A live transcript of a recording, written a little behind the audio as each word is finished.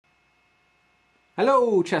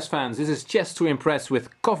Hello chess fans, this is Chess to Impress with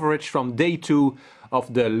coverage from day 2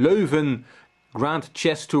 of the Leuven Grand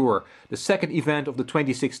Chess Tour. The second event of the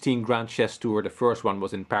 2016 Grand Chess Tour. The first one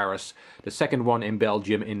was in Paris, the second one in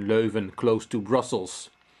Belgium in Leuven, close to Brussels.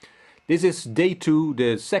 This is day 2,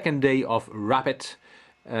 the second day of Rapid,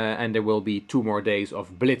 and there will be 2 more days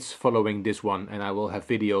of Blitz following this one, and I will have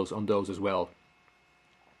videos on those as well.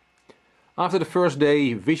 After the first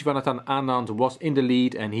day, Viswanathan Anand was in the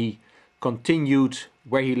lead and he continued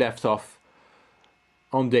where he left off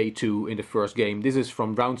on day 2 in the first game. This is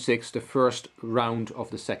from round 6, the first round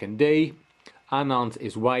of the second day. Anand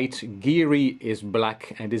is white, Giri is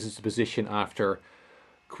black, and this is the position after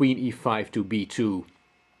Queen e5 to b2.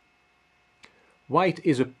 White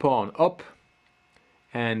is a pawn up,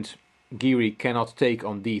 and Giri cannot take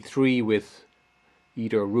on d3 with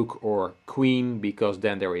either rook or queen, because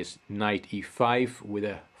then there is knight e5 with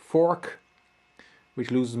a fork, which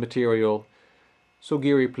loses material. So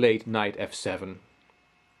Giri played knight f7.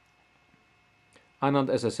 Anand,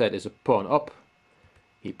 as I said, is a pawn up.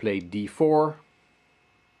 He played d4.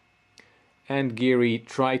 And Giri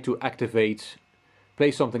tried to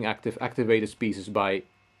play something active, activate his pieces by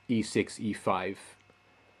e6, e5,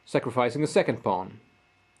 sacrificing a second pawn.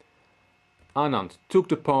 Anand took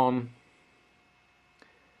the pawn,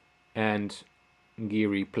 and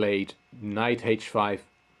Giri played knight h5,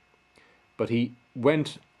 but he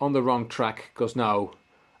went on the wrong track, because now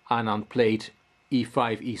Anand played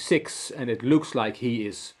e5, e6, and it looks like he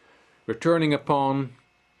is returning a pawn.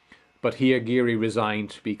 But here Giri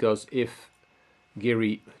resigned, because if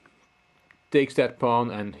Giri takes that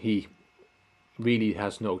pawn, and he really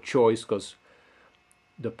has no choice, because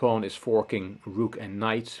the pawn is forking rook and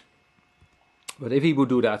knight. But if he would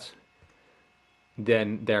do that,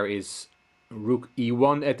 then there is rook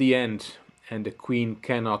e1 at the end, and the queen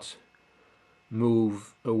cannot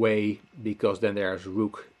move away, because then there's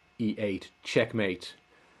rook e8 checkmate.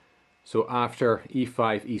 So after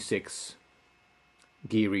e5, e6,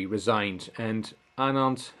 Giri resigned, and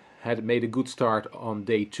Anand had made a good start on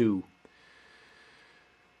day 2.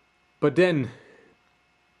 But then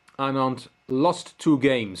Anand lost 2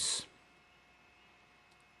 games.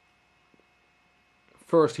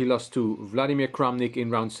 First he lost to Vladimir Kramnik in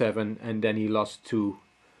round 7, and then he lost to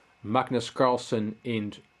Magnus Carlsen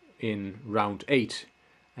in round 8.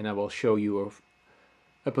 And I will show you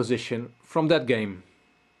a position from that game.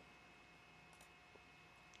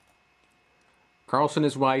 Carlsen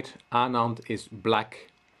is white, Anand is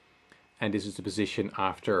black, and this is the position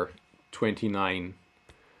after 29,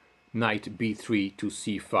 knight b3 to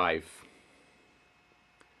c5.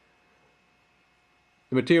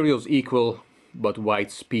 The material is equal, but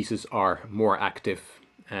white's pieces are more active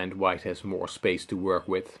and white has more space to work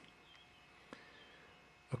with.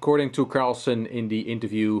 According to Carlsen, in the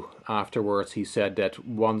interview afterwards, he said that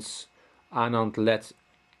once Anand let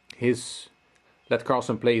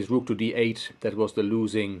Carlsen play his rook to d8, that was the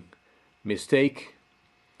losing mistake.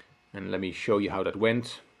 And let me show you how that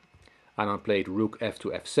went. Anand played rook f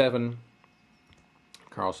to f7,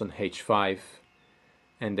 Carlsen h5,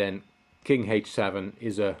 and then king h7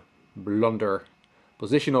 is a blunder,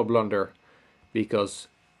 positional blunder, because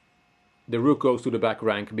the rook goes to the back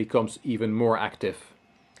rank, becomes even more active,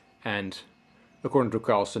 and according to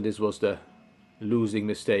Carlsen, this was the losing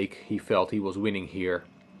mistake. He felt he was winning here,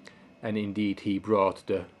 and indeed he brought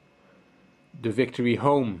the victory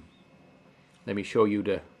home. Let me show you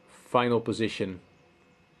the final position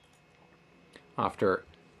after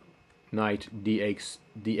knight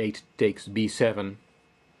d8 takes b7.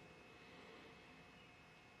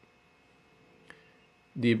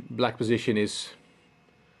 The black position is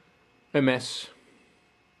a mess.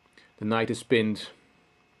 The knight is pinned.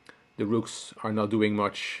 The rooks are not doing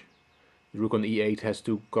much. The rook on e8 has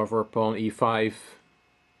to cover pawn e5.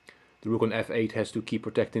 The rook on f8 has to keep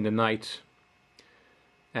protecting the knight.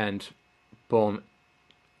 And pawn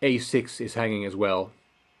a6 is hanging as well.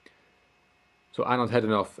 So Anand had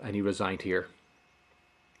enough and he resigned here.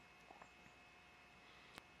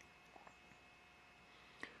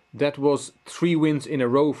 That was 3 wins in a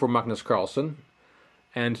row for Magnus Carlsen,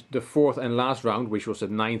 and the 4th and last round, which was the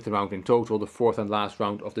 9th round in total, the 4th and last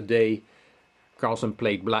round of the day, Carlsen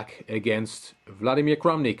played black against Vladimir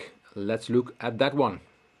Kramnik. Let's look at that one.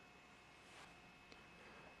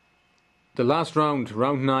 The last round,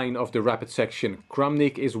 round 9 of the rapid section,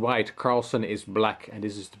 Kramnik is white, Carlsen is black, and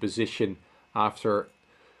this is the position after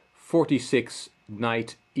 46,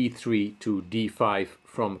 knight e3 to d5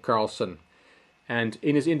 from Carlsen. And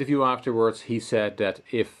in his interview afterwards, he said that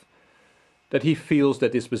he feels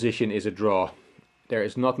that this position is a draw. There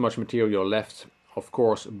is not much material left. Of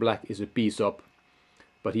course, black is a piece up,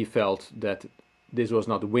 but he felt that this was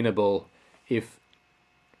not winnable if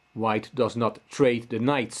white does not trade the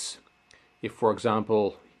knights. If, for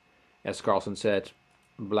example, as Carlsen said,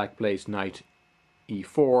 black plays knight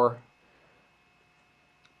e4,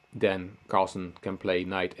 then Carlsen can play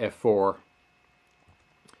knight f4.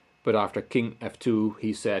 But after king f2,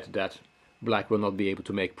 he said that black will not be able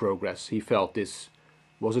to make progress. He felt this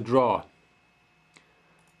was a draw.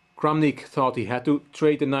 Kramnik thought he had to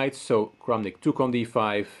trade the knights, so Kramnik took on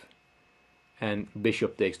d5 and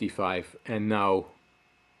bishop takes d5, and now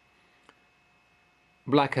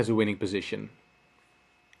black has a winning position.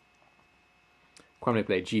 Kramnik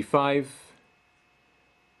played g5,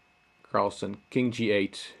 Carlsen king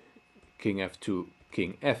g8, king f2,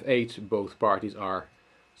 king f8. Both parties are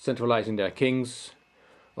centralizing their kings.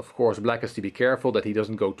 Of course, black has to be careful that he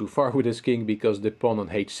doesn't go too far with his king, because the pawn on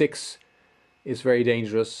h6 is very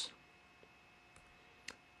dangerous.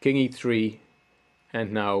 King e3,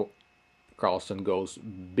 and now Carlsen goes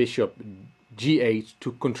bishop g8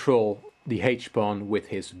 to control the h-pawn with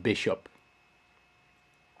his bishop.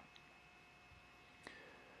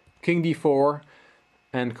 King d4,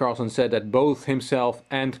 and Carlsen said that both himself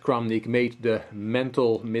and Kramnik made the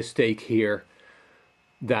mental mistake here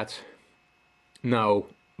that now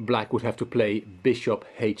black would have to play bishop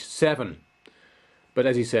h7. But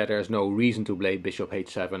as he said, there's no reason to play bishop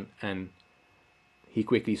h7, and he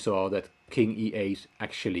quickly saw that king e8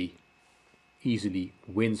 actually easily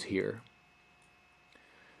wins here.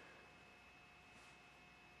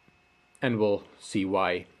 And we'll see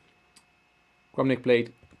why. Kramnik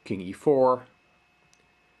played king e4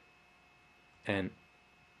 and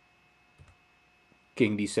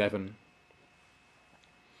king d7.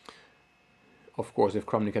 Of course, if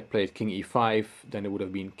Kramnik had played king e5, then it would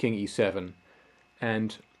have been king e7.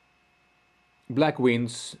 And black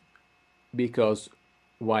wins because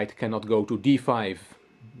white cannot go to d5.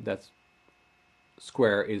 That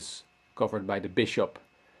square is covered by the bishop.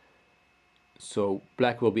 So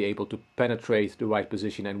black will be able to penetrate the white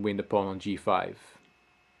position and win the pawn on g5.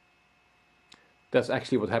 That's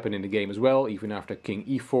actually what happened in the game as well, even after king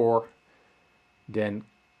e4. Then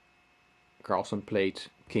Carlsen played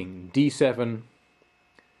king d7,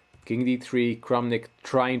 king d3, Kramnik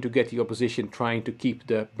trying to get the opposition, trying to keep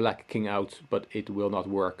the black king out, but it will not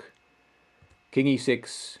work. King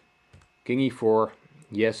e6, king e4,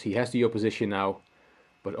 yes, he has the opposition now,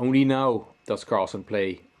 but only now does Carlsen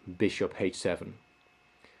play bishop h7.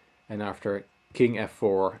 And after king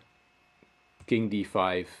f4, king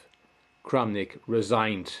d5, Kramnik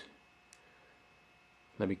resigned.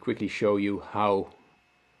 Let me quickly show you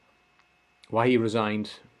why he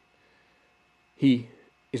resigned. He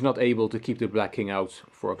is not able to keep the black king out.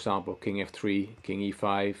 For example, king f3, king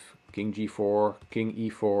e5, king g4, king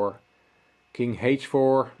e4, king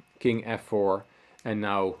h4, king f4, and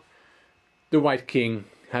now the white king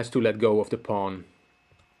has to let go of the pawn.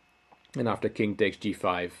 And after king takes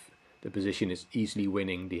g5, the position is easily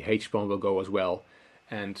winning. The h-pawn will go as well,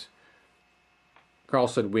 and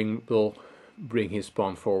Carlsen will bring his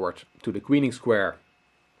pawn forward to the queening square.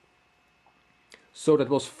 So that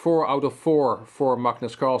was 4 out of 4 for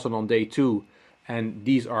Magnus Carlsen on day 2, and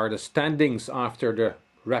these are the standings after the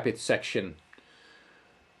rapid section.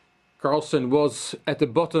 Carlsen was at the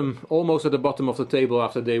bottom, almost at the bottom of the table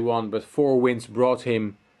after day 1, but 4 wins brought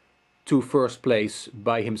him to first place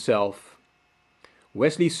by himself.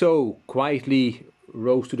 Wesley So quietly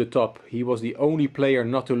rose to the top. He was the only player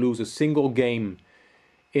not to lose a single game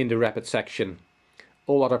in the rapid section.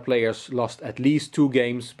 All other players lost at least 2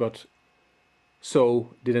 games, but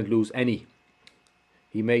So didn't lose any.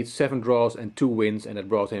 He made 7 draws and 2 wins, and it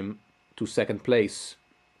brought him to second place.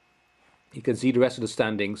 You can see the rest of the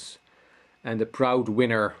standings, and the proud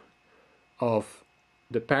winner of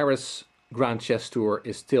the Paris Grand Chess Tour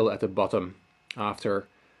is still at the bottom after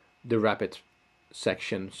the rapid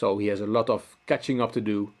section. So he has a lot of catching up to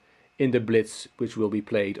do in the Blitz, which will be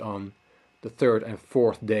played on the 3rd and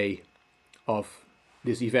 4th day of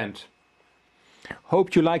this event.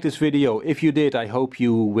 Hope you liked this video. If you did, I hope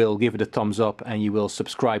you will give it a thumbs up and you will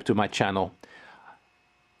subscribe to my channel.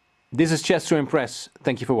 This is Chess to Impress.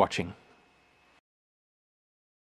 Thank you for watching.